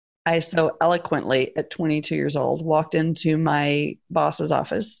I so eloquently at 22 years old walked into my boss's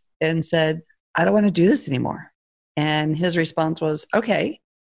office and said, I don't want to do this anymore. And his response was, okay,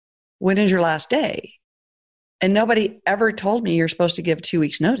 when is your last day? And nobody ever told me you're supposed to give 2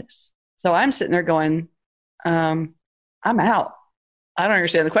 weeks notice. So I'm sitting there going, I'm out. I don't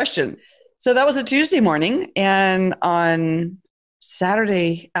understand the question. So that was a Tuesday morning. And on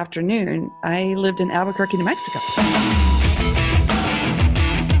Saturday afternoon, I lived in Albuquerque, New Mexico.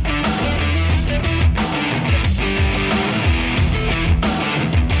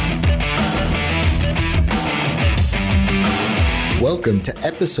 Welcome to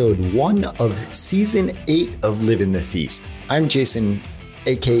episode 1 of season 8 of Living the Feast. I'm Jason,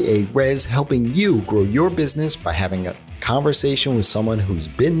 aka Rez, helping you grow your business by having a conversation with someone who's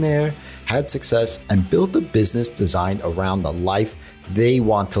been there, had success, and built a business designed around the life they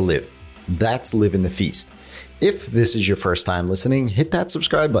want to live. That's Living the Feast. If this is your first time listening, hit that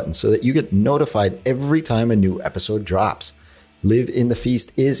subscribe button so that you get notified every time a new episode drops. Live in the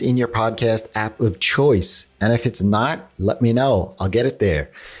Feast is in your podcast app of choice. And if it's not, let me know. I'll get it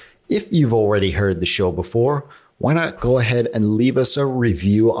there. If you've already heard the show before, why not go ahead and leave us a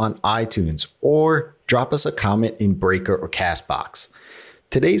review on iTunes or drop us a comment in Breaker or Castbox.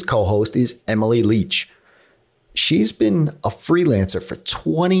 Today's co-host is Emily Leach. She's been a freelancer for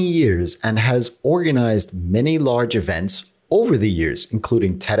 20 years and has organized many large events over the years,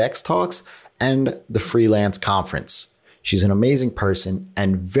 including TEDx Talks and the Freelance Conference. She's an amazing person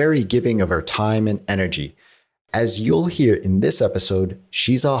and very giving of her time and energy. As you'll hear in this episode,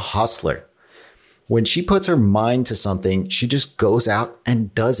 she's a hustler. When she puts her mind to something, she just goes out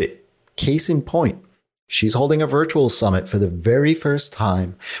and does it. Case in point, she's holding a virtual summit for the very first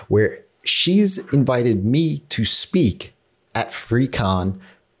time where she's invited me to speak at FreeCon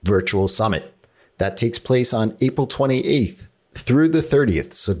Virtual Summit. That takes place on April 28th through the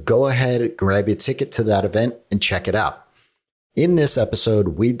 30th. So go ahead, grab your ticket to that event and check it out. In this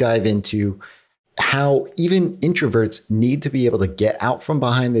episode, we dive into how even introverts need to be able to get out from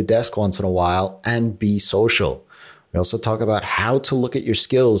behind the desk once in a while and be social. We also talk about how to look at your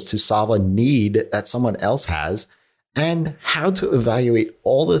skills to solve a need that someone else has and how to evaluate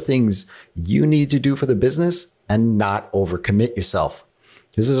all the things you need to do for the business and not overcommit yourself.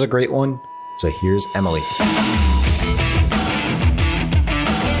 This is a great one. So here's Emily.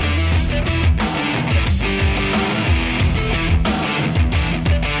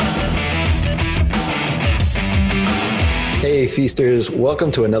 Hey Feasters,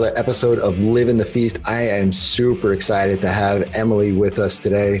 welcome to another episode of Living the Feast. I am super excited to have Emily with us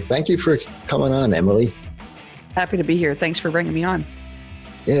today. Thank you for coming on, Emily. Happy to be here. Thanks for bringing me on.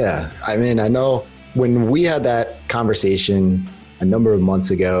 Yeah, I mean, I know when we had that conversation a number of months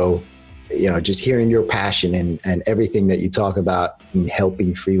ago, just hearing your passion and everything that you talk about in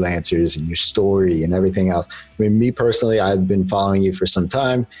helping freelancers and your story and everything else. I mean, me personally, I've been following you for some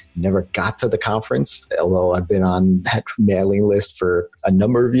time, never got to the conference, although I've been on that mailing list for a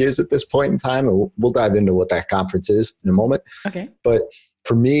number of years at this point in time. And we'll dive into what that conference is in a moment. Okay. But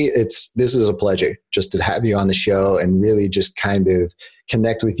for me, this is a pleasure just to have you on the show and really just kind of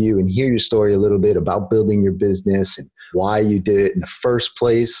connect with you and hear your story a little bit about building your business and why you did it in the first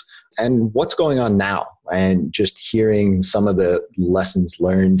place and what's going on now, and just hearing some of the lessons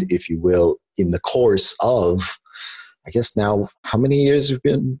learned, if you will, in the course of, I guess now, how many years you've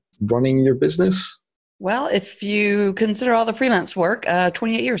been running your business? Well, if you consider all the freelance work,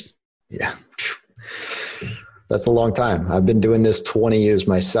 28 years. Yeah. That's a long time. I've been doing this 20 years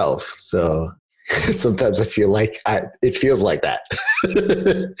myself. So sometimes I feel like it feels like that.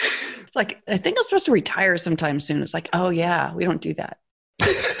 Like, I think I'm supposed to retire sometime soon. It's like, oh yeah, we don't do that.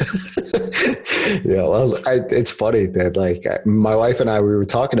 Yeah, well, it's funny that my wife and I, we were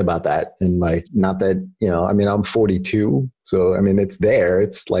talking about that, and not that, I mean, I'm 42. So, I mean, it's there.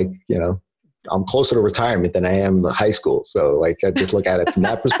 It's like, I'm closer to retirement than I am high school. So I just look at it from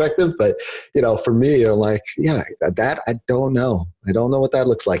that perspective. But, for me, I'm like, yeah, that I don't know. I don't know what that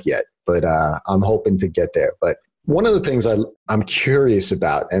looks like yet, but I'm hoping to get there. But one of the things I'm curious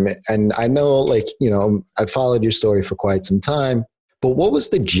about, and I know, I've followed your story for quite some time, but what was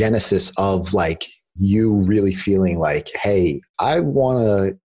the genesis of you really feeling like, hey, I want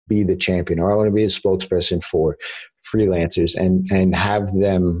to be the champion, or I want to be a spokesperson for freelancers and have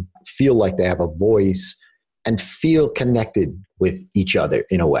them feel like they have a voice and feel connected with each other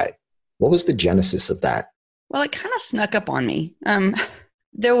in a way? What was the genesis of that? Well, it kind of snuck up on me.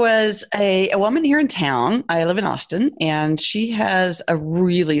 There was a woman here in town. I live in Austin, and she has a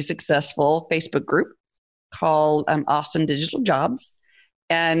really successful Facebook group called Austin Digital Jobs.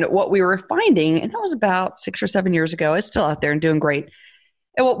 And what we were finding, and that was about 6 or 7 years ago, it's still out there and doing great,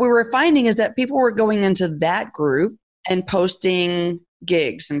 And what we were finding is that people were going into that group and posting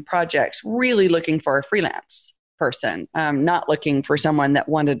gigs and projects, really looking for a freelance person, not looking for someone that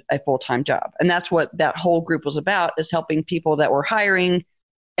wanted a full-time job. And that's what that whole group was about, is helping people that were hiring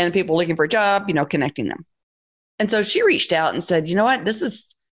and people looking for a job, connecting them. And so she reached out and said, you know what, this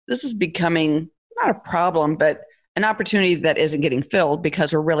is becoming not a problem, but an opportunity that isn't getting filled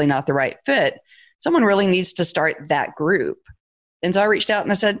because we're really not the right fit. Someone really needs to start that group. And so I reached out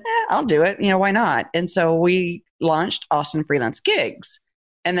and I said, I'll do it. Why not? And so we launched Austin Freelance Gigs.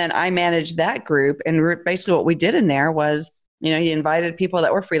 And then I managed that group. And basically what we did in there was, you invited people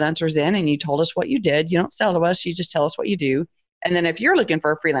that were freelancers in and you told us what you did. You don't sell to us. You just tell us what you do. And then if you're looking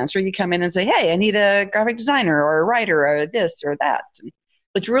for a freelancer, you come in and say, hey, I need a graphic designer or a writer or this or that. And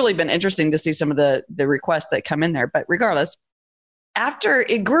it's really been interesting to see some of the requests that come in there. But regardless, after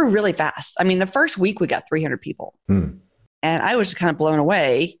it grew really fast. I mean, the first week we got 300 people. And I was just kind of blown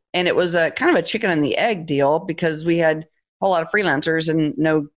away. And it was a kind of a chicken and the egg deal because we had a whole lot of freelancers and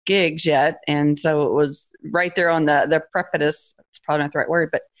no gigs yet. And so it was right there on the precipice, it's probably not the right word,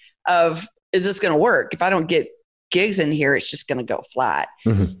 but of, is this going to work? If I don't get gigs in here, it's just going to go flat.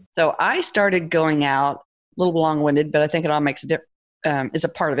 So I started going out, a little long-winded, but I think it all makes a difference. Is a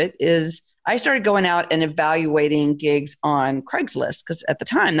part of it, is I started going out and evaluating gigs on Craigslist because at the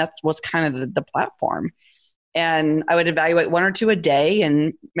time that was kind of the platform. And I would evaluate one or two a day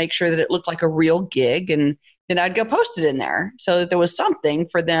and make sure that it looked like a real gig. And then I'd go post it in there so that there was something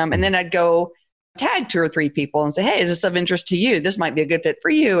for them. And then I'd go tag 2 or 3 people and say, hey, is this of interest to you? This might be a good fit for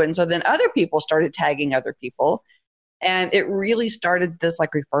you. And so then other people started tagging other people. And it really started this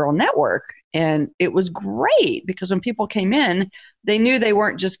like referral network. And it was great because when people came in, they knew they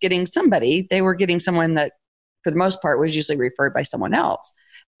weren't just getting somebody, they were getting someone that for the most part was usually referred by someone else.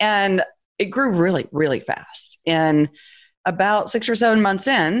 And it grew really, really fast. And about 6 or 7 months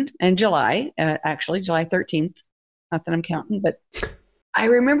in July, actually July 13th, not that I'm counting, but I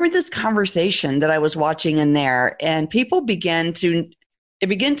remember this conversation that I was watching in there, and people began to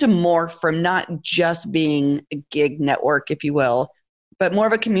morph from not just being a gig network, if you will, but more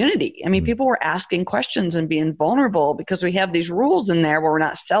of a community. I mean, people were asking questions and being vulnerable because we have these rules in there where we're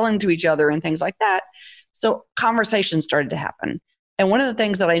not selling to each other and things like that. So conversations started to happen. And one of the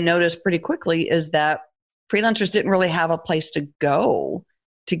things that I noticed pretty quickly is that freelancers didn't really have a place to go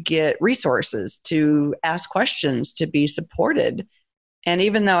to get resources, to ask questions, to be supported. And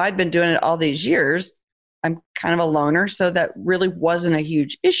even though I'd been doing it all these years, I'm kind of a loner, so that really wasn't a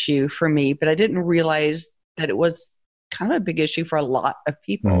huge issue for me, but I didn't realize that it was kind of a big issue for a lot of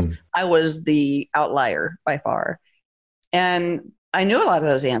people. I was the outlier by far. And I knew a lot of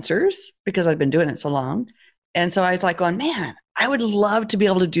those answers because I'd been doing it so long. And so I was like going, man, I would love to be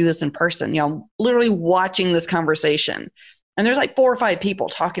able to do this in person. I'm literally watching this conversation. And there's like 4 or 5 people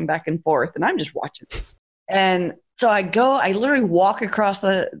talking back and forth, and I'm just watching. And so I literally walk across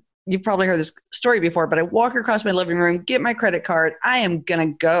you've probably heard this story before, but I walk across my living room, get my credit card. I am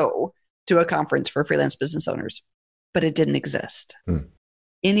going to go to a conference for freelance business owners, but it didn't exist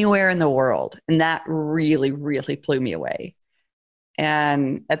anywhere in the world. And that really, really blew me away.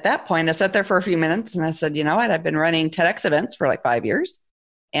 And at that point, I sat there for a few minutes and I said, you know what? I've been running TEDx events for like 5 years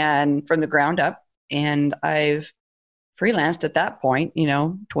and from the ground up. And I've freelanced at that point,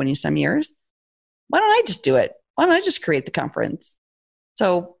 20 some years. Why don't I just do it? Why don't I just create the conference?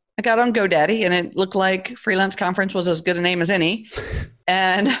 So I got on GoDaddy and it looked like freelance conference was as good a name as any.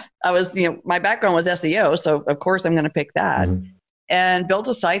 And I was, my background was SEO. So of course I'm going to pick that and built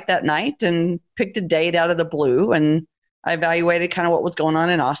a site that night and picked a date out of the blue. And I evaluated kind of what was going on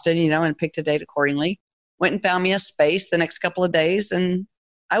in Austin, and picked a date accordingly. Went and found me a space the next couple of days. And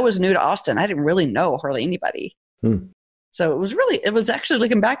I was new to Austin. I didn't really know hardly anybody. So it was actually,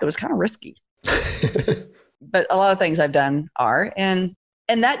 looking back, it was kind of risky. But a lot of things I've done are. And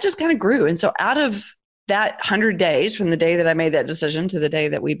that just kind of grew. And so out of that 100 days from the day that I made that decision to the day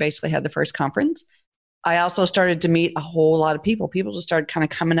that we basically had the first conference, I also started to meet a whole lot of people. People just started kind of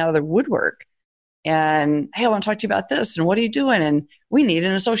coming out of the woodwork. And, hey, I want to talk to you about this. And what are you doing? And we need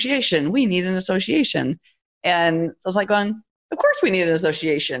an association. We need an association. And so I was like, of course we need an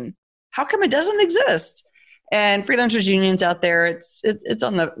association. How come it doesn't exist? And freelancers unions out there, it's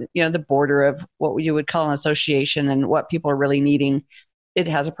on the, the border of what you would call an association and what people are really needing. It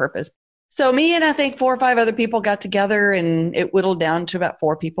has a purpose. So me and I think 4 or 5 other people got together and it whittled down to about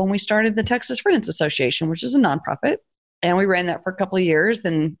 4 people. And we started the Texas Freelance Association, which is a nonprofit. And we ran that for a couple of years.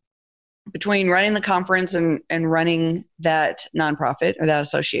 Then between running the conference and running that nonprofit or that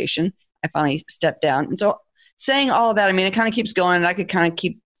association, I finally stepped down. And so saying all of that, it kind of keeps going, and I could kind of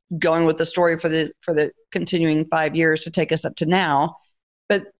keep going with the story for the continuing 5 years to take us up to now.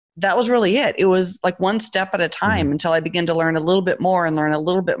 But that was really it. It was like one step at a time until I began to learn a little bit more and learn a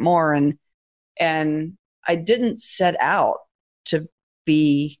little bit more. And I didn't set out to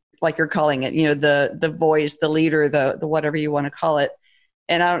be, like you're calling it, the voice, the leader, the whatever you want to call it.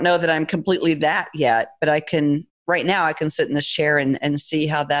 And I don't know that I'm completely that yet, but right now I can sit in this chair and see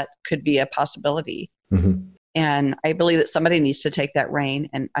how that could be a possibility. Mm-hmm. And I believe that somebody needs to take that reign.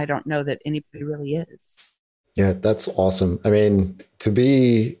 And I don't know that anybody really is. Yeah, that's awesome. I mean,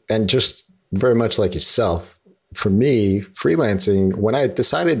 and just very much like yourself, for me, freelancing, when I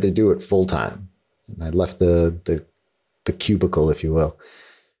decided to do it full time, and I left the cubicle, if you will,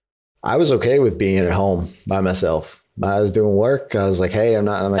 I was okay with being at home by myself. I was doing work. I was like, hey, I'm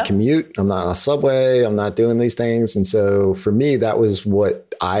not on a commute. I'm not on a subway. I'm not doing these things. And so for me, that was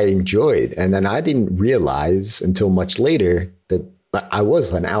what I enjoyed. And then I didn't realize until much later that I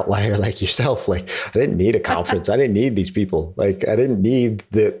was an outlier like yourself. Like, I didn't need a conference. I didn't need these people. Like, I didn't need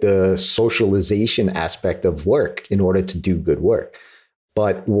the socialization aspect of work in order to do good work.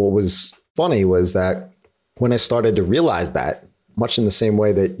 But what was funny was that when I started to realize that, much in the same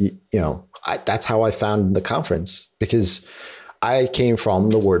way that, that's how I found the conference, because I came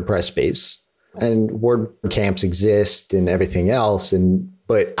from the WordPress space and WordCamps exist and everything else.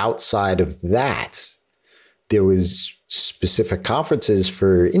 But outside of that, there was specific conferences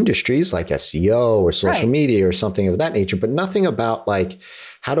for industries like SEO or social media or something of that nature, but nothing about like,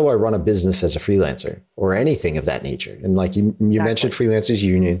 how do I run a business as a freelancer or anything of that nature? And like you mentioned Freelancers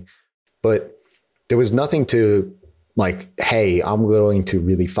Union, but there was nothing to like, hey, I'm going to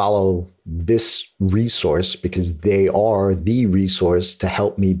really follow this resource because they are the resource to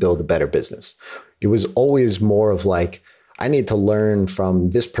help me build a better business. It was always more of like, I need to learn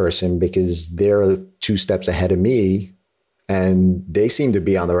from this person because they're 2 steps ahead of me and they seem to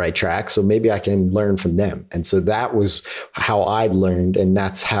be on the right track. So maybe I can learn from them. And so that was how I learned. And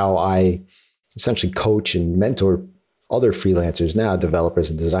that's how I essentially coach and mentor other freelancers now, developers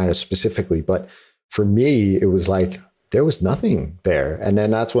and designers specifically. But for me, it was like, there was nothing there. And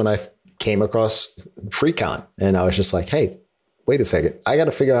then that's when I came across FreeCon and I was just like, hey, wait a second, I got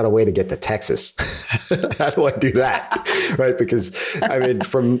to figure out a way to get to Texas. How do I do that? Right. Because I mean,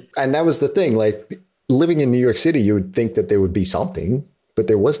 and that was the thing, like living in New York City, you would think that there would be something, but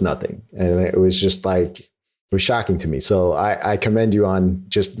there was nothing. And it was just like, it was shocking to me. So I commend you on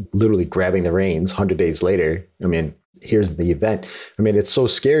just literally grabbing the reins 100 days later. I mean, here's the event. I mean, it's so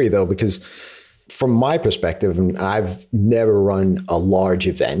scary though, because from my perspective, and I've never run a large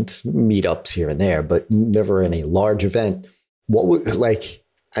event, meetups here and there, but never in a large event. What would, like,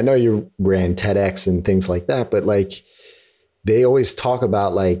 I know you ran TEDx and things like that, but like they always talk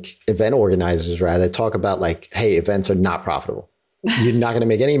about, like, event organizers rather talk about like, hey, events are not profitable. You're not going to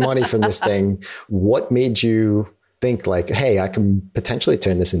make any money from this thing. What made you think like, hey, I can potentially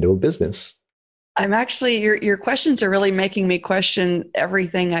turn this into a business? I'm actually, your questions are really making me question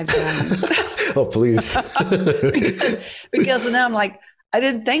everything I've done. Oh, please. because now I'm like, I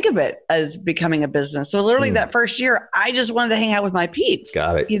didn't think of it as becoming a business. So literally that first year, I just wanted to hang out with my peeps.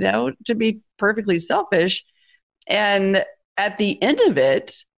 Got it. To be perfectly selfish. And at the end of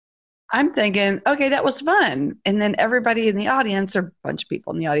it, I'm thinking, okay, that was fun. And then everybody in the audience, or a bunch of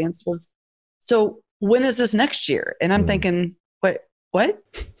people in the audience was, so when is this next year? And I'm thinking, what?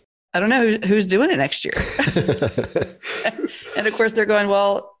 I don't know who's doing it next year. And of course they're going,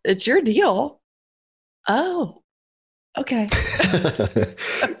 well, it's your deal. Oh, okay.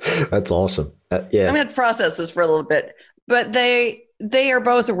 That's awesome. Yeah. I'm going to process this for a little bit, but they are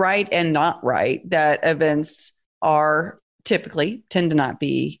both right and not right, that events tend to not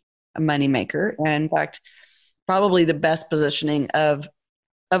be a moneymaker. And in fact, probably the best positioning of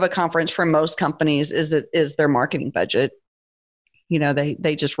a conference for most companies is their marketing budget.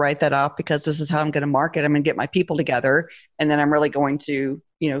 They just write that off because this is how I'm going to market. I'm going to get my people together, and then I'm really going to,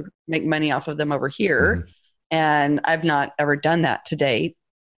 make money off of them over here. Mm-hmm. And I've not ever done that to date,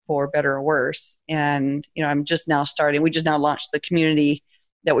 for better or worse. And, I'm just now starting. We just now launched the community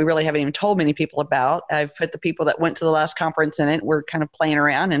that we really haven't even told many people about. I've put the people that went to the last conference in it. We're kind of playing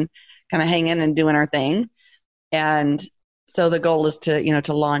around and kind of hanging and doing our thing. And so the goal is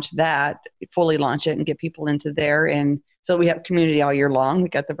to launch that, fully launch it and get people into there. And so we have community all year long. We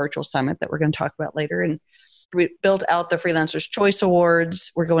got the virtual summit that we're going to talk about later. And we built out the Freelancers Choice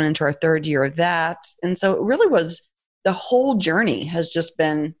Awards. We're going into our 3rd year of that. And so it really was, the whole journey has just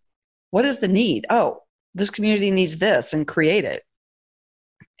been, what is the need? Oh, this community needs this, and create it.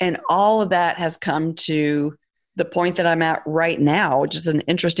 And all of that has come to the point that I'm at right now, which is an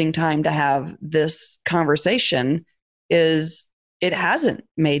interesting time to have this conversation, is it hasn't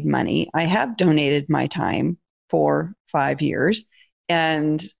made money. I have donated my time for 5 years,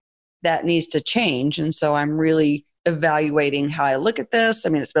 And that needs to change. And so I'm really evaluating how I look at this. I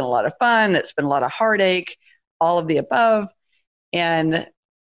mean, it's been a lot of fun. It's been a lot of heartache, all of the above. And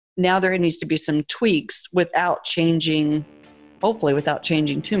now there needs to be some tweaks without changing, hopefully without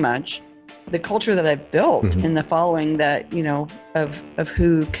changing too much, the culture that I've built in the following that, of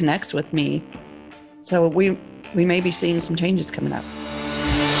who connects with me. So we may be seeing some changes coming up.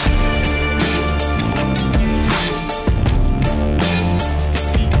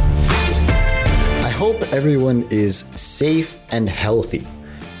 I hope everyone is safe and healthy,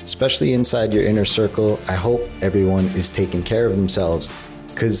 especially inside your inner circle. I hope everyone is taking care of themselves,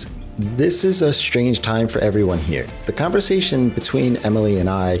 because this is a strange time for everyone here. The conversation between Emily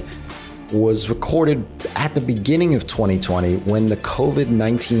and I was recorded at the beginning of 2020 when the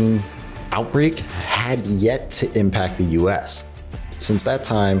COVID-19 outbreak had yet to impact the US. Since that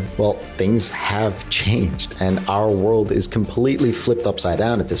time, well, things have changed and our world is completely flipped upside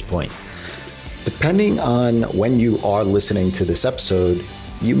down at this point. Depending on when you are listening to this episode,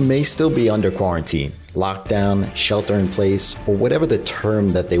 you may still be under quarantine, lockdown, shelter in place, or whatever the term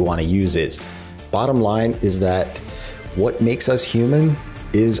that they want to use is. Bottom line is that what makes us human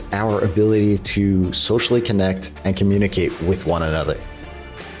is our ability to socially connect and communicate with one another.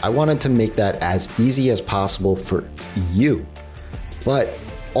 I wanted to make that as easy as possible for you, but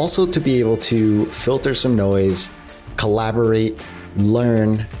also to be able to filter some noise, collaborate,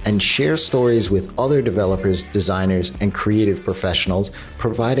 learn, and share stories with other developers, designers, and creative professionals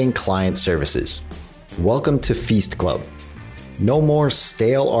providing client services. Welcome to Feast Club. No more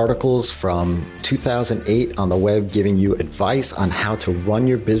stale articles from 2008 on the web giving you advice on how to run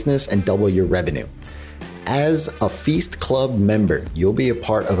your business and double your revenue. As a Feast Club member, you'll be a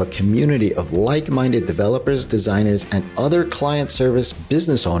part of a community of like-minded developers, designers, and other client service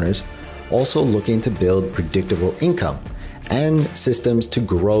business owners also looking to build predictable income and systems to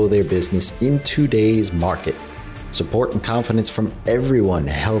grow their business in today's market. Support and confidence from everyone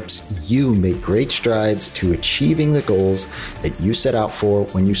helps you make great strides to achieving the goals that you set out for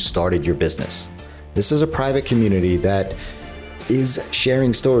when you started your business. This is a private community that is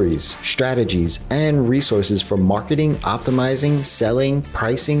sharing stories, strategies, and resources for marketing, optimizing, selling,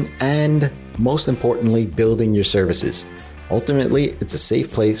 pricing, and most importantly, building your services. Ultimately, it's a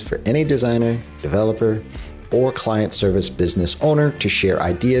safe place for any designer, developer, or client service business owner to share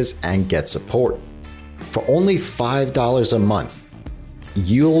ideas and get support. For only $5 a month,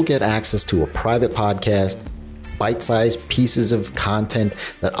 you'll get access to a private podcast, bite-sized pieces of content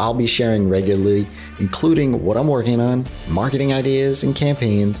that I'll be sharing regularly, including what I'm working on, marketing ideas and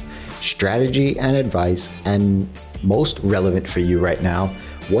campaigns, strategy and advice, and most relevant for you right now,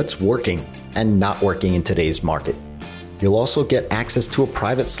 what's working and not working in today's market. You'll also get access to a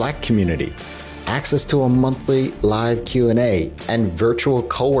private Slack community, access to a monthly live Q&A, and virtual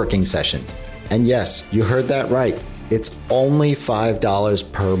co-working sessions. And yes, you heard that right. It's only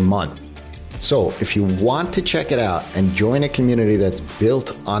 $5 per month. So if you want to check it out and join a community that's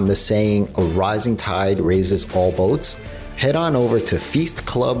built on the saying, a rising tide raises all boats, head on over to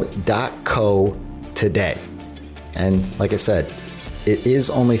feastclub.co today. And like I said, it is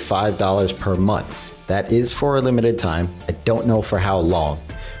only $5 per month. That is for a limited time. I don't know for how long.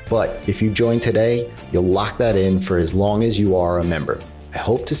 But if you join today, you'll lock that in for as long as you are a member. I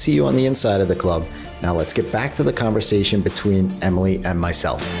hope to see you on the inside of the club. Now let's get back to the conversation between Emily and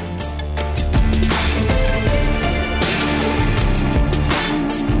myself.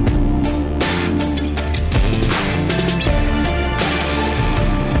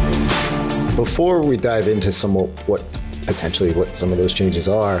 Before we dive into what some of those changes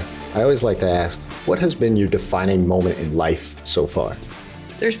are, I always like to ask, what has been your defining moment in life so far?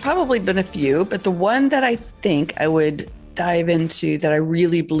 There's probably been a few, but the one that I think I would dive into that I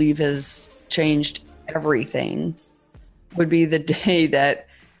really believe has changed everything would be the day that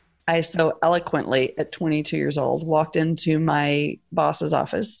I so eloquently at 22 years old walked into my boss's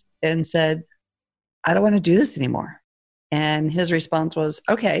office and said, I don't want to do this anymore. And his response was,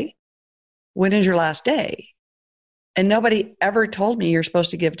 okay, when is your last day? And nobody ever told me you're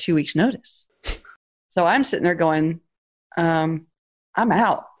supposed to give 2 weeks notice. So I'm sitting there going, I'm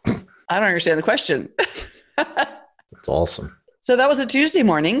out. I don't understand the question. That's awesome. So that was a Tuesday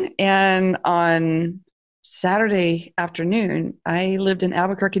morning. And on Saturday afternoon, I lived in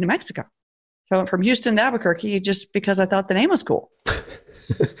Albuquerque, New Mexico. So I went from Houston to Albuquerque just because I thought the name was cool.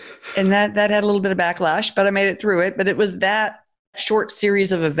 And that had a little bit of backlash, but I made it through it. But it was that short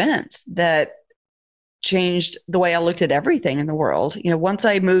series of events that changed the way I looked at everything in the world. Once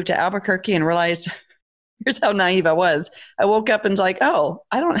I moved to Albuquerque and realized, here's how naive I was. I woke up and was like, oh,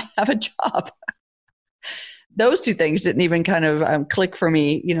 I don't have a job. those two things didn't even kind of click for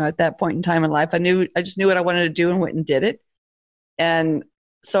me, at that point in time in life. I just knew what I wanted to do and went and did it. And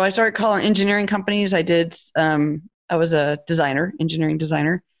so I started calling engineering companies. I was a engineering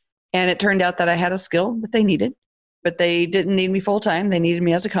designer. And it turned out that I had a skill that they needed, but they didn't need me full time. They needed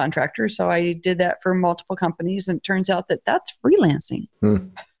me as a contractor. So I did that for multiple companies. And it turns out that that's freelancing.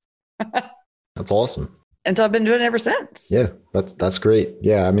 That's awesome. And so I've been doing it ever since. Yeah, that's great.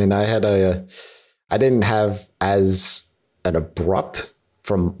 Yeah. I mean, I didn't have as an abrupt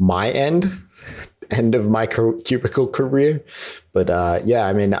from my end of my cubicle career. But yeah,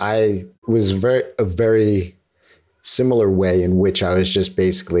 I mean, I was a very similar way in which I was just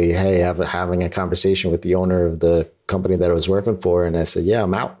basically, hey, having a conversation with the owner of the company that I was working for. And I said, yeah,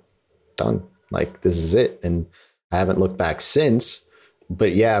 I'm out, done. Like, this is it. And I haven't looked back since.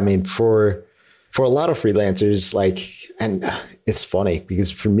 But yeah, I mean, for a lot of freelancers, and it's funny because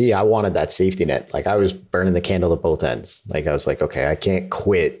for me, I wanted that safety net. Like, I was burning the candle at both ends. Like, I was like, okay, I can't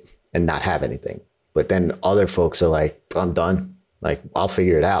quit and not have anything. But then other folks are like, I'm done. Like, I'll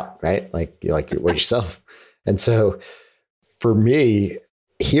figure it out. Right. Like you're with yourself. And so for me,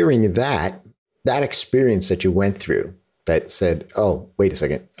 hearing that experience that you went through that said, oh, wait a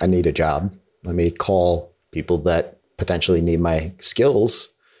second, I need a job. Let me call people that potentially need my skills.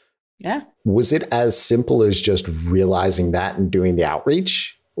 Yeah. Was it as simple as just realizing that and doing the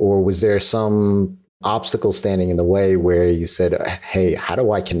outreach? Or was there some obstacle standing in the way where you said, hey, how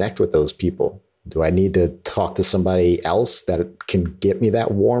do I connect with those people? Do I need to talk to somebody else that can get me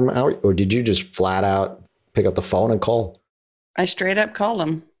that warm out? Or did you just flat out pick up the phone and call? I straight up called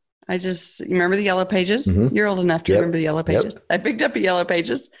them. You remember the Yellow Pages? Mm-hmm. You're old enough to remember the Yellow Pages. Yep. I picked up a Yellow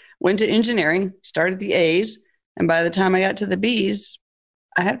Pages, went to engineering, started the A's. And by the time I got to the B's,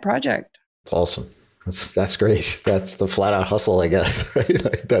 I had a project. That's awesome. That's great. That's the flat out hustle, I guess. Right?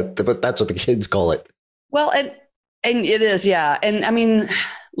 Like that, but that's what the kids call it. Well, and it is, yeah. And I mean,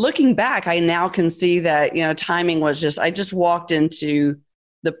 looking back, I now can see that, timing was I just walked into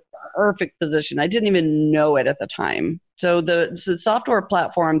the perfect position. I didn't even know it at the time. So the software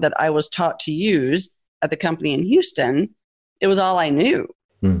platform that I was taught to use at the company in Houston, it was all I knew.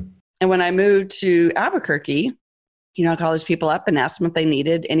 And when I moved to Albuquerque, I called these people up and asked them if they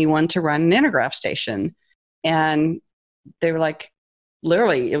needed anyone to run an Intergraph station. And they were like,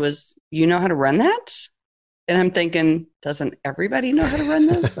 literally, it was, you know how to run that? And I'm thinking, doesn't everybody know how to run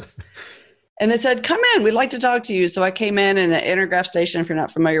this? And they said, come in, we'd like to talk to you. So I came in an Intergraph station, if you're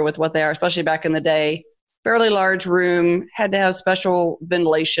not familiar with what they are, especially back in the day, fairly large room, had to have special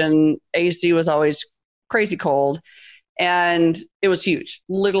ventilation. AC was always crazy cold. And it was huge,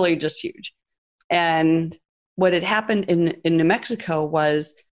 literally just huge. And what had happened in New Mexico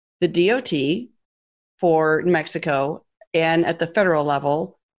was the DOT for New Mexico and at the federal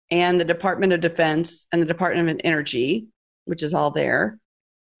level and the Department of Defense and the Department of Energy, which is all there,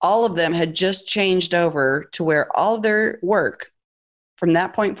 all of them had just changed over to where all of their work from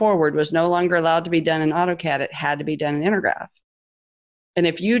that point forward was no longer allowed to be done in AutoCAD. It had to be done in Intergraph. And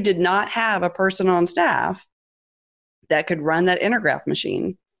if you did not have a person on staff that could run that Intergraph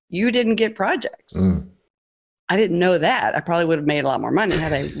machine, you didn't get projects. I didn't know that. I probably would have made a lot more money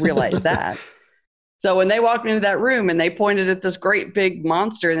had I realized that. So when they walked into that room and they pointed at this great big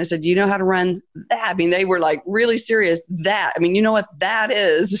monster and they said, you know how to run that? I mean, they were like really serious. That, I mean, you know what that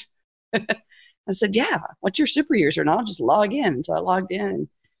is? I said, yeah, what's your super user? And I'll just log in. So I logged in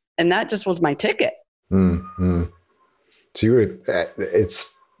and that just was my ticket. Mm-hmm. So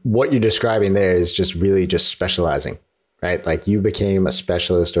it's what you're describing there is just really just specializing, right? Like you became a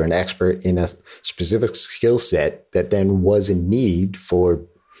specialist or an expert in a specific skill set that then was in need for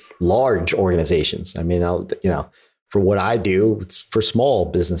large organizations. I mean, for what I do, it's for small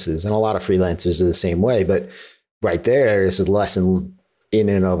businesses and a lot of freelancers are the same way. But right there is a lesson in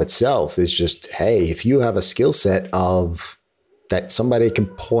and of itself is just, hey, if you have a skill set of that somebody can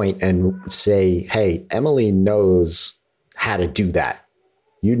point and say, hey, Emily knows how to do that.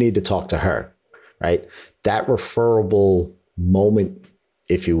 You need to talk to her, right? That referable moment,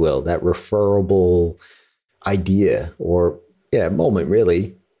 if you will, that referable idea or moment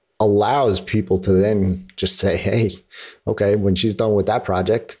really allows people to then just say, hey, okay, when she's done with that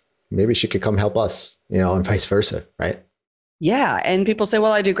project, maybe she could come help us, and vice versa, right? Yeah. And people say,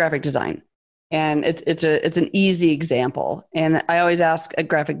 well, I do graphic design. And it's an easy example. And I always ask a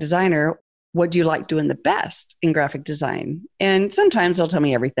graphic designer, what do you like doing the best in graphic design? And sometimes they'll tell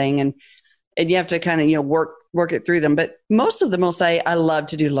me everything. And you have to kind of, work it through them. But most of them will say, I love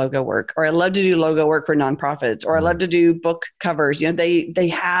to do logo work, or I love to do logo work for nonprofits, or I love to do book covers. They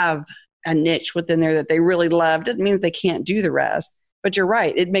have a niche within there that they really love. Doesn't mean that they can't do the rest. But you're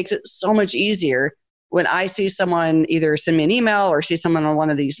right. It makes it so much easier when I see someone either send me an email or see someone on one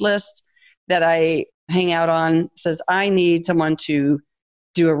of these lists that I hang out on says, I need someone to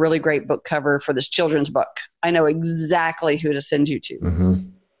do a really great book cover for this children's book, I know exactly who to send you to. Mm-hmm.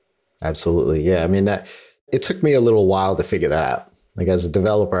 Absolutely. Yeah. I mean, it took me a little while to figure that out. Like as a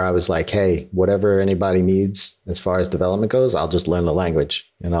developer, I was like, hey, whatever anybody needs as far as development goes, I'll just learn the language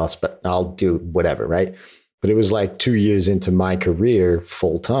and I'll do whatever. Right. But it was like 2 years into my career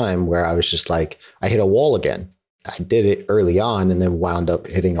full time where I was just like, I hit a wall again. I did it early on and then wound up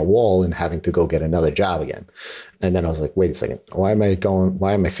hitting a wall and having to go get another job again. And then I was like, wait a second, why am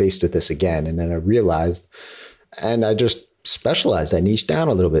I faced with this again? And then I realized, and I just specialized, I niched down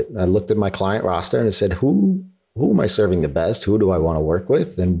a little bit. I looked at my client roster and I said, who am I serving the best? Who do I want to work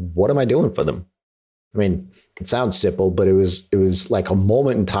with? And what am I doing for them? I mean, it sounds simple, but it was like a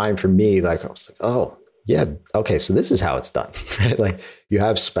moment in time for me. Like I was like, oh, yeah. Okay. So this is how it's done, right? Like you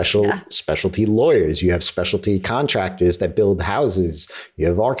have specialty lawyers, you have specialty contractors that build houses, you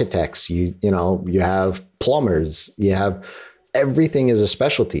have architects, you have plumbers, you have everything is a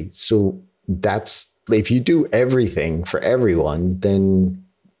specialty. So if you do everything for everyone, then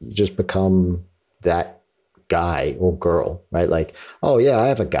you just become that guy or girl, right? Like, oh yeah, I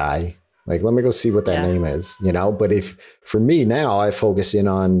have a guy. Like, let me go see what that name is, But for me now, I focus in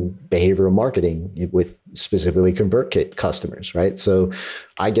on behavioral marketing with specifically ConvertKit customers, right? So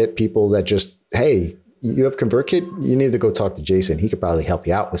I get people that just, hey, you have ConvertKit, you need to go talk to Jason. He could probably help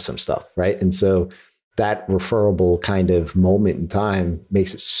you out with some stuff, right? And so that referable kind of moment in time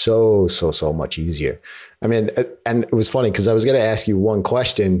makes it so much easier. I mean, and it was funny because I was going to ask you one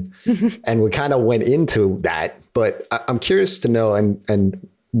question and we kind of went into that, but I'm curious to know, and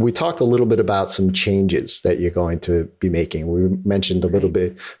we talked a little bit about some changes that you're going to be making. We mentioned a little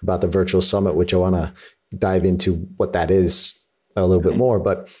bit about the virtual summit, which I want to dive into what that is a little bit more.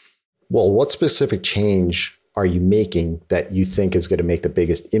 But, well, what specific change are you making that you think is going to make the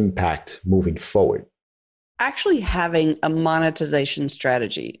biggest impact moving forward? Actually having a monetization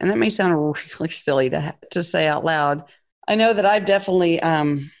strategy. And that may sound really silly to say out loud. I know that I've definitely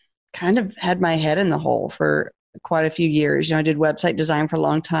kind of had my head in the hole for quite a few years. I did website design for a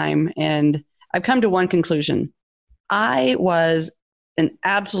long time, and I've come to one conclusion. I was an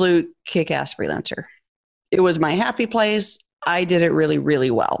absolute kick-ass freelancer. It was my happy place. I did it really, really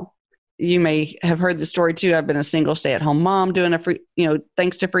well. You may have heard the story too. I've been a single stay-at-home mom doing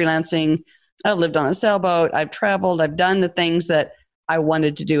thanks to freelancing. I lived on a sailboat. I've traveled. I've done the things that I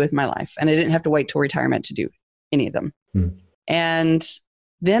wanted to do with my life, and I didn't have to wait till retirement to do any of them. And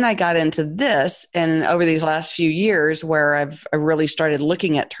then I got into this, and over these last few years where I really started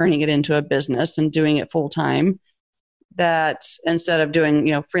looking at turning it into a business and doing it full time, that instead of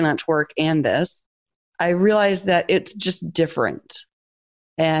doing, freelance work and this, I realized that it's just different.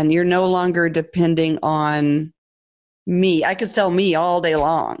 And you're no longer depending on me. I could sell me all day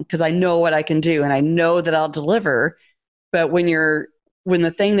long because I know what I can do and I know that I'll deliver. But when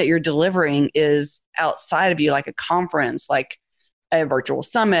the thing that you're delivering is outside of you, like a conference, like a virtual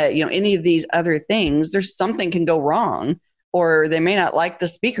summit, any of these other things, there's something can go wrong, or they may not like the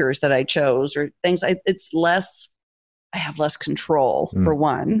speakers that I chose or things. I have less control for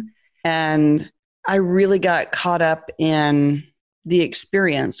one. And I really got caught up in the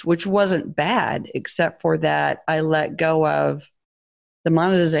experience, which wasn't bad, except for that I let go of the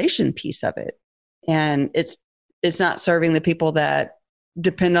monetization piece of it. And it's not serving the people that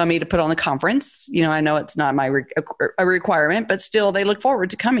depend on me to put on the conference. I know it's not a requirement, but still they look forward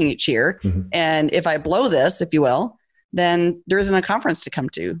to coming each year. Mm-hmm. And if I blow this, if you will, then there isn't a conference to come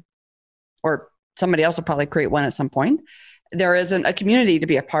to, or somebody else will probably create one at some point. There isn't a community to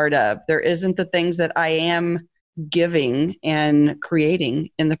be a part of. There isn't the things that I am giving and creating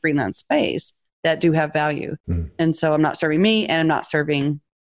in the freelance space that do have value. Mm-hmm. And so I'm not serving me, and I'm not serving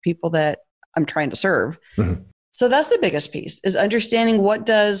people that I'm trying to serve. Mm-hmm. So that's the biggest piece, is understanding what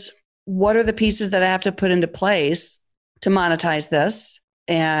are the pieces that I have to put into place to monetize this.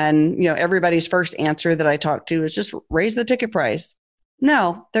 And, everybody's first answer that I talk to is just raise the ticket price.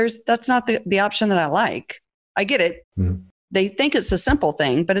 No, that's not the option that I like. I get it. Mm-hmm. They think it's a simple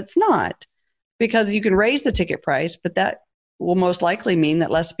thing, but it's not, because you can raise the ticket price, but that will most likely mean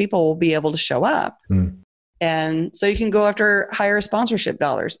that less people will be able to show up. Mm-hmm. And so you can go after higher sponsorship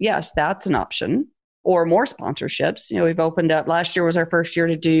dollars. Yes, that's an option. Or more sponsorships. We've opened up, last year was our first year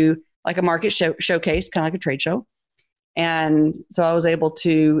to do like a market showcase, kind of like a trade show. And so I was able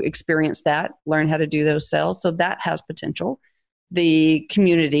to experience that, learn how to do those sales. So that has potential. The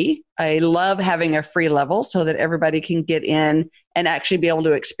community, I love having a free level so that everybody can get in and actually be able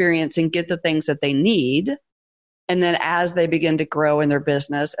to experience and get the things that they need. And then as they begin to grow in their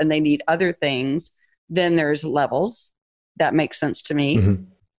business and they need other things, Then there's levels that make sense to me. Mm-hmm.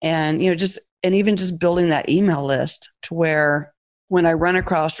 And, even just building that email list to where when I run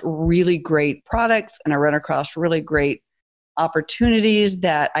across really great products and I run across really great opportunities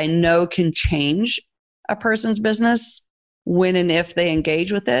that I know can change a person's business when and if they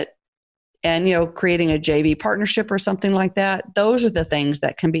engage with it, and, creating a JV partnership or something like that, those are the things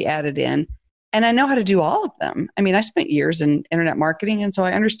that can be added in. And I know how to do all of them. I mean, I spent years in internet marketing, and so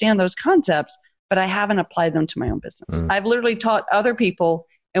I understand those concepts, but I haven't applied them to my own business. I've literally taught other people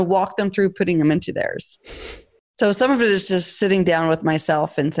and walked them through putting them into theirs. So some of it is just sitting down with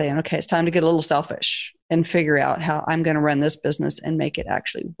myself and saying, okay, it's time to get a little selfish and figure out how I'm going to run this business and make it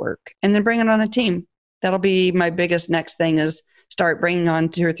actually work. And then bring it on a team. That'll be my biggest next thing, is start bringing on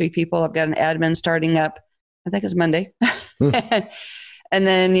 2 or 3 people. I've got an admin starting up, I think it's Monday. And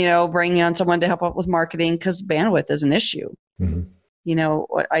then, bringing on someone to help out with marketing, because bandwidth is an issue.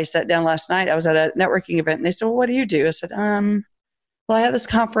 Mm-hmm. I sat down last night, I was at a networking event, and they said, well, what do you do? I said, well, I have this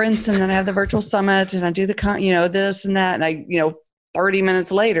conference, and then I have the virtual summit, and I do the, this and that. And I, 30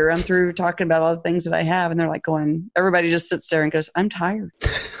 minutes later, I'm through talking about all the things that I have. And they're like everybody just sits there and goes, I'm tired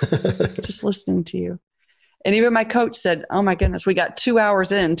just listening to you. And even my coach said, oh my goodness, we got 2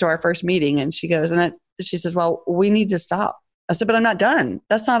 hours into our first meeting. And she goes, she says, well, we need to stop. I said, but I'm not done.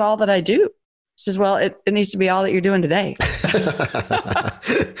 That's not all that I do. She says, well, it needs to be all that you're doing today.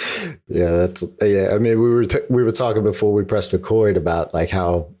 I mean, we were talking before we pressed record about like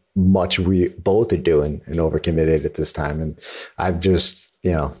how much we both are doing and overcommitted at this time. And I've just,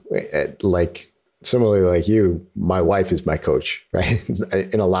 like similarly like you, my wife is my coach, right?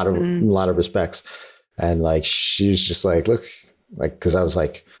 In a lot of respects. And like, she's just like, look, like, cause I was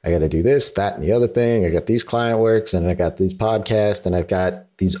like, I got to do this, that, and the other thing. I got these client works, and I got these podcasts, and I've got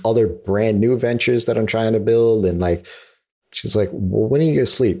these other brand new ventures that I'm trying to build. And like, she's like, well, when are you going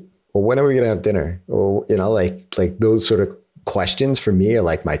to sleep? Or when are we going to have dinner? Or, like those sort of questions for me are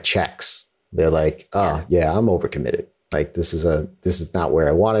like my checks. They're like, oh yeah, I'm overcommitted. Like this is not where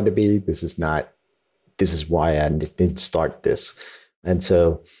I wanted to be. This is why I didn't start this. And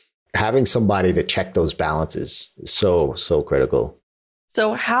so having somebody to check those balances is so, so critical.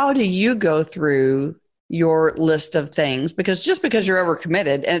 So how do you go through your list of things? Because just because you're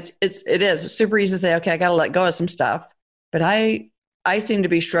overcommitted, and it's super easy to say, okay, I got to let go of some stuff. But I seem to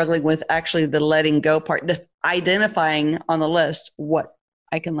be struggling with actually the letting go part, identifying on the list what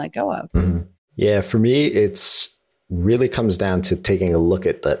I can let go of. Mm-hmm. Yeah, for me, it's really comes down to taking a look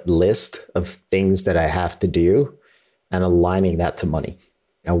at that list of things that I have to do and aligning that to money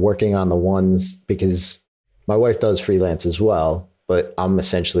and working on the ones, because my wife does freelance as well, but I'm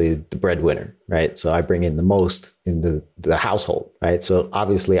essentially the breadwinner, right? So I bring in the most into the household, right? So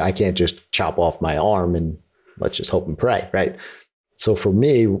obviously I can't just chop off my arm and let's just hope and pray, right? So for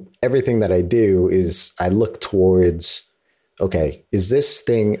me, everything that I do is I look towards, okay, is this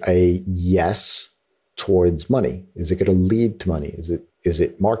thing a yes towards money? Is it going to lead to money? Is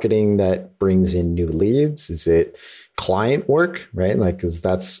it marketing that brings in new leads? Is it client work, right? Like, because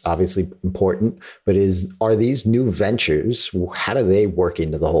that's obviously important, but are these new ventures, how do they work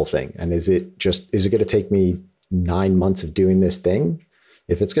into the whole thing? And is it going to take me 9 months of doing this thing?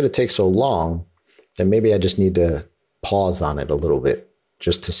 If it's going to take so long, then maybe I just need to pause on it a little bit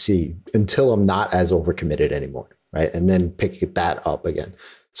just to see until I'm not as overcommitted anymore, right? And then pick that up again.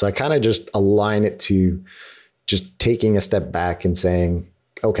 So I kind of just align it to just taking a step back and saying,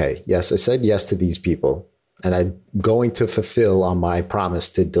 okay, yes, I said yes to these people, and I'm going to fulfill on my promise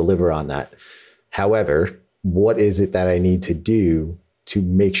to deliver on that. However, what is it that I need to do to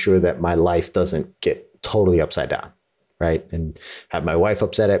make sure that my life doesn't get totally upside down, right? And have my wife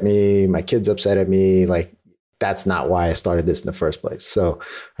upset at me, my kids upset at me, like that's not why I started this in the first place. So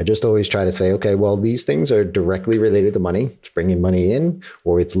I just always try to say, okay, well, these things are directly related to money. It's bringing money in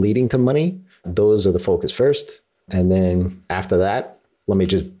or it's leading to money. Those are the focus first. And then after that, let me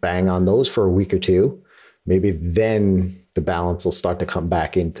just bang on those for a week or two. Maybe then the balance will start to come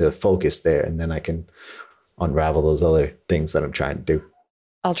back into focus there. And then I can unravel those other things that I'm trying to do.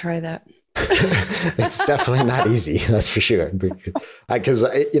 I'll try that. It's definitely not easy. That's for sure. Because,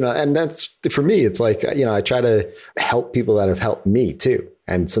 and that's for me, it's like, I try to help people that have helped me too.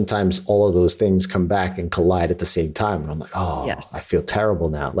 And sometimes all of those things come back and collide at the same time. And I'm like, oh, yes. I feel terrible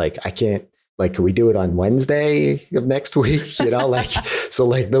now. Like I can't, like, can we do it on Wednesday of next week? So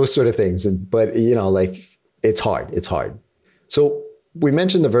like those sort of things. But it's hard. It's hard. So we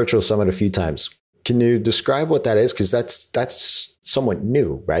mentioned the virtual summit a few times. Can you describe what that is? Because that's somewhat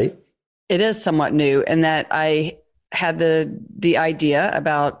new, right? It is somewhat new in that I had the idea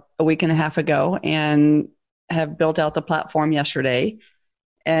about a week and a half ago and have built out the platform yesterday.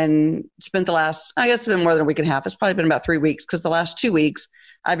 and spent the last, I guess it's been more than a week and a half. It's probably been about 3 weeks, because the last 2 weeks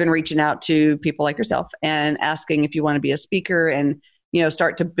I've been reaching out to people like yourself and asking if you want to be a speaker and,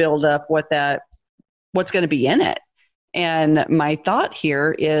 start to build up what's going to be in it. And my thought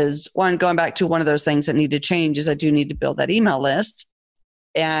here is, one, going back to one of those things that need to change is I do need to build that email list.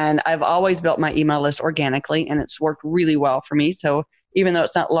 And I've always built my email list organically, and it's worked really well for me. So even though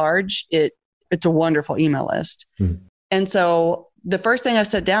it's not large, it's a wonderful email list. Mm-hmm. And so the first thing I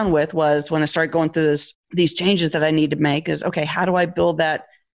sat down with was, when I started going through these changes that I need to make, is, okay, how do I build that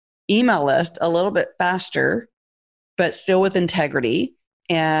email list a little bit faster, but still with integrity?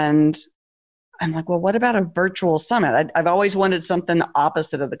 And I'm like, well, what about a virtual summit? I've always wanted something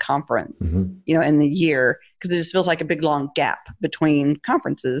opposite of the conference, mm-hmm. In the year, because it just feels like a big long gap between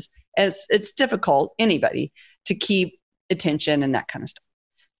conferences. It's difficult, anybody, to keep attention and that kind of stuff.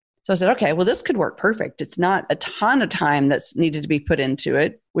 So I said, okay, well, this could work perfect. It's not a ton of time that's needed to be put into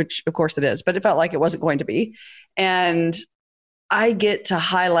it, which of course it is, but it felt like it wasn't going to be. And I get to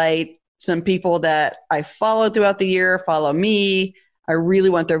highlight some people that I follow throughout the year, follow me. I really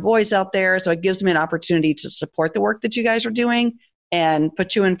want their voice out there. So it gives me an opportunity to support the work that you guys are doing and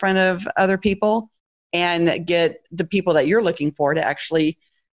put you in front of other people and get the people that you're looking for to actually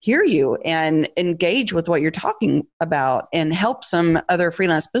hear you and engage with what you're talking about, and help some other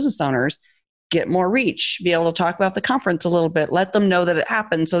freelance business owners get more reach, be able to talk about the conference a little bit, let them know that it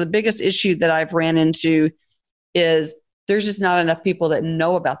happened. So the biggest issue that I've ran into is there's just not enough people that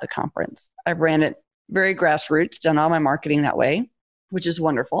know about the conference. I've ran it very grassroots, done all my marketing that way, which is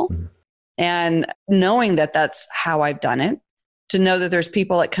wonderful. Mm-hmm. And knowing that that's how I've done it, to know that there's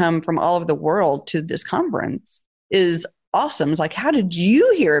people that come from all over the world to this conference is awesome. It's like, how did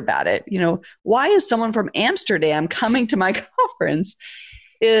you hear about it? Why is someone from Amsterdam coming to my conference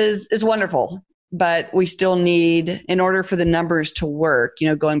is wonderful. But we still need, in order for the numbers to work,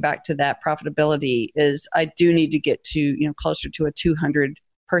 going back to that profitability, is I do need to get to, closer to a 200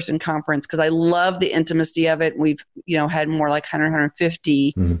 person conference, because I love the intimacy of it. We've, had more like 100,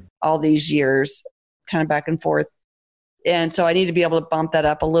 150 all these years, kind of back and forth. And so I need to be able to bump that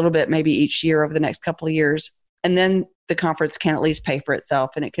up a little bit, maybe each year over the next couple of years. And then the conference can at least pay for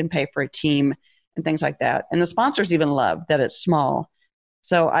itself, and it can pay for a team and things like that. And the sponsors even love that it's small.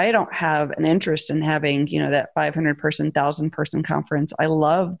 So I don't have an interest in having, that 500 person, 1,000 person conference. I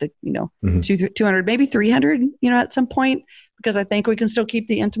love the, 200, maybe 300, at some point, because I think we can still keep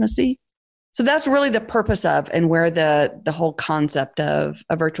the intimacy. So that's really the purpose of, and where the whole concept of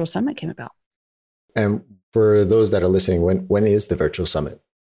a virtual summit came about. And for those that are listening, when is the virtual summit?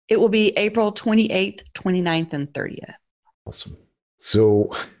 It will be April 28th, 29th, and 30th. Awesome.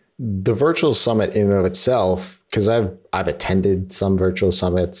 So the virtual summit in and of itself, because I've attended some virtual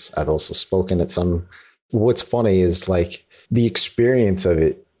summits, I've also spoken at some. What's funny is like the experience of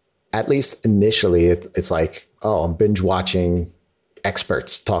it, at least initially, it's like, oh, I'm binge watching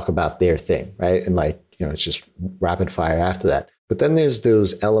experts talk about their thing, right? And like, it's just rapid fire after that. But then there's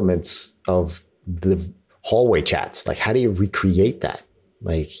those elements of the hallway chats. Like, how do you recreate that?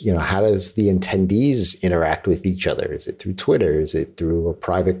 Like, how does the attendees interact with each other? Is it through Twitter? Is it through a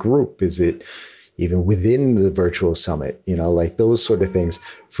private group? Is it even within the virtual summit? Like those sort of things.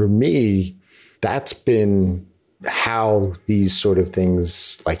 For me, that's been how these sort of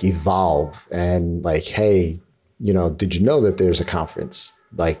things like evolve. And like, hey, did you know that there's a conference?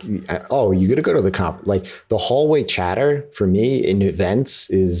 Like, oh, you got to go to the conference. Like the hallway chatter for me in events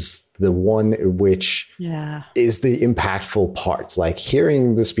is the one which is the impactful parts. Like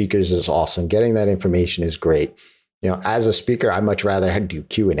hearing the speakers is awesome. Getting that information is great. As a speaker, I much rather do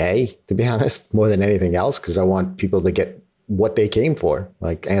Q&A, to be honest, more than anything else, because I want people to get what they came for,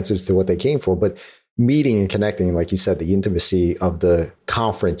 like answers to what they came for. But meeting and connecting, like you said, the intimacy of the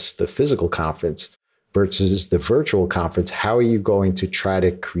conference, the physical conference versus the virtual conference, how are you going to try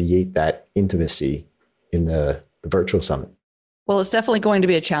to create that intimacy in the virtual summit? Well, it's definitely going to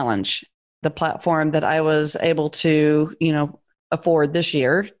be a challenge. The platform that I was able to, afford this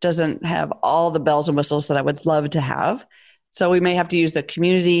year doesn't have all the bells and whistles that I would love to have. So we may have to use the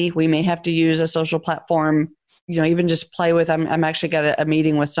community. We may have to use a social platform, even just play with. I'm actually got a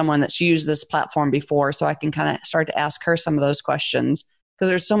meeting with someone that's used this platform before, so I can kind of start to ask her some of those questions, because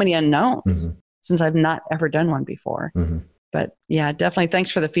there's so many unknowns since I've not ever done one before. But yeah, definitely.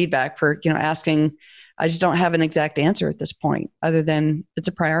 Thanks for the feedback, for, asking. I just don't have an exact answer at this point, other than it's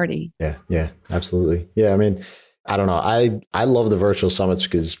a priority. Yeah, absolutely. Yeah. I mean, I don't know. I love the virtual summits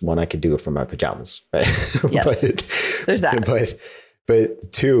because, one, I could do it from my pajamas, right? Yes, there's that.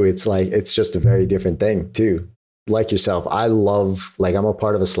 But two, it's like, it's just a very different thing too. Like yourself, I love, like, I'm a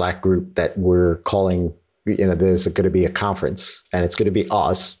part of a Slack group that we're calling there's going to be a conference and it's going to be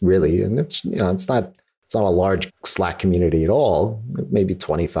us really. And it's not a large Slack community at all, maybe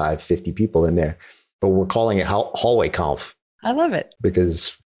 25, 50 people in there, but we're calling it Hallway Conf. I love it.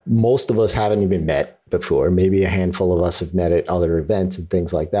 Because most of us haven't even met before. Maybe a handful of us have met at other events and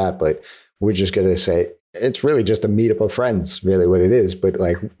things like that, but we're just going to say it's really just a meetup of friends, really what it is. But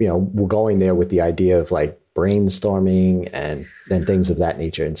we're going there with the idea of like brainstorming and things of that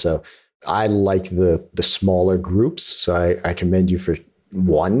nature. And so I like the smaller groups. So I commend you for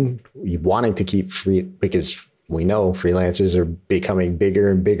wanting to keep free, because we know freelancers are becoming bigger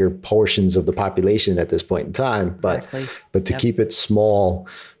and bigger portions of the population at this point in time. Exactly. But to keep it small,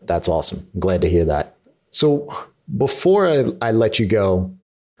 that's awesome. I'm glad to hear that. So before I let you go,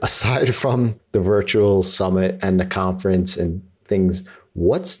 aside from the virtual summit and the conference and things,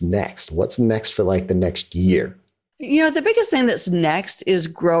 what's next? What's next for like the next year? The biggest thing that's next is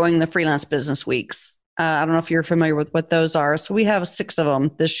growing the freelance business weeks. I don't know if you're familiar with what those are. So we have 6 of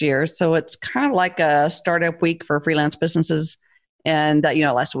them this year. So it's kind of like a startup week for freelance businesses, and that,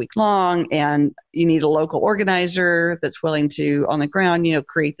 lasts a week long, and you need a local organizer that's willing to, on the ground,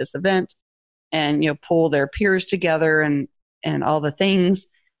 create this event and, pull their peers together and all the things.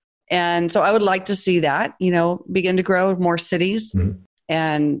 And so I would like to see that, begin to grow more cities. Mm-hmm.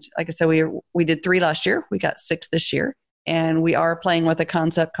 And like I said, we did 3 last year. We got 6 this year. And we are playing with a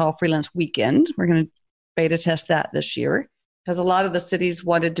concept called Freelance Weekend. We're going to beta test that this year, because a lot of the cities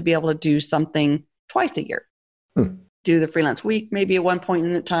wanted to be able to do something twice a year. Do the freelance week maybe at one point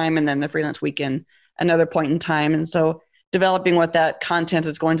in the time, and then the freelance weekend another point in time. And so developing what that content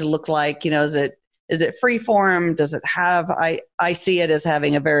is going to look like, is it free form? Does it have, I see it as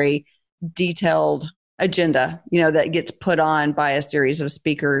having a very detailed agenda, that gets put on by a series of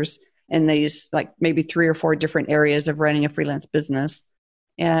speakers in these like maybe 3 or 4 different areas of running a freelance business.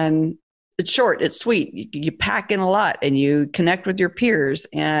 And it's short, it's sweet. You pack in a lot and you connect with your peers,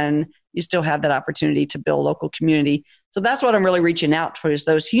 and you still have that opportunity to build local community. So that's what I'm really reaching out for, is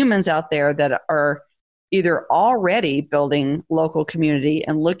those humans out there that are either already building local community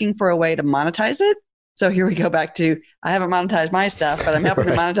and looking for a way to monetize it. So here we go back to, I haven't monetized my stuff, but I'm helping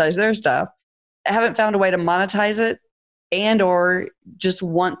them monetize their stuff. I haven't found a way to monetize it, and or just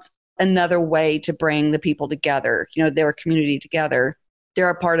want another way to bring the people together, their community together. They're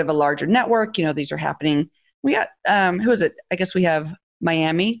a part of a larger network. These are happening. We got, who is it? I guess we have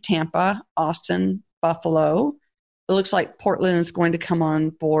Miami, Tampa, Austin, Buffalo. It looks like Portland is going to come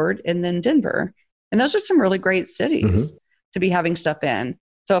on board, and then Denver. And those are some really great cities to be having stuff in.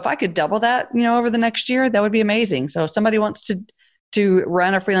 So if I could double that, over the next year, that would be amazing. So if somebody wants to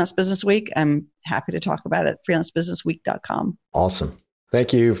run a freelance business week, I'm happy to talk about it. freelancebusinessweek.com. Awesome.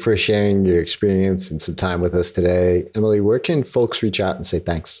 Thank you for sharing your experience and some time with us today. Emily, where can folks reach out and say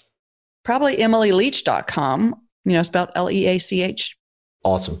thanks? Probably emilyleach.com, spelled Leach.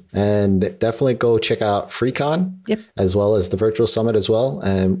 Awesome. And definitely go check out FreeCon, as well as the virtual summit as well.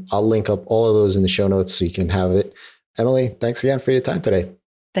 And I'll link up all of those in the show notes so you can have it. Emily, thanks again for your time today.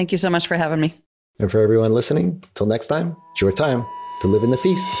 Thank you so much for having me. And for everyone listening, until next time, it's your time to live in the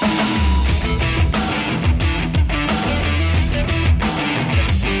feast.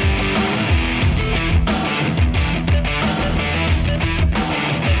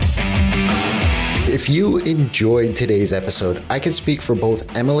 If you enjoyed today's episode, I can speak for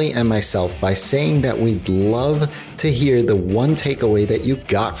both Emily and myself by saying that we'd love to hear the one takeaway that you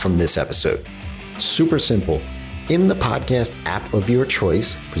got from this episode. Super simple. In the podcast app of your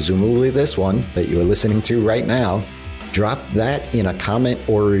choice, presumably this one that you're listening to right now, drop that in a comment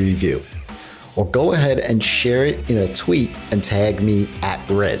or a review. Or go ahead and share it in a tweet and tag me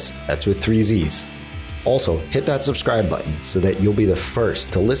 @Rez. That's with 3 Z's. Also, hit that subscribe button so that you'll be the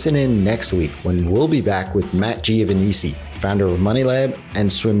first to listen in next week when we'll be back with Matt Giovanisi, founder of Money Lab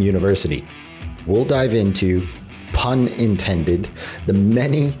and Swim University. We'll dive into, pun intended, the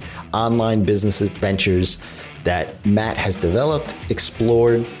many online business ventures that Matt has developed,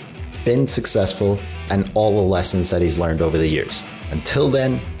 explored, been successful, and all the lessons that he's learned over the years. Until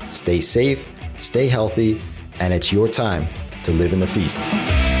then, stay safe, stay healthy, and it's your time to live in the feast.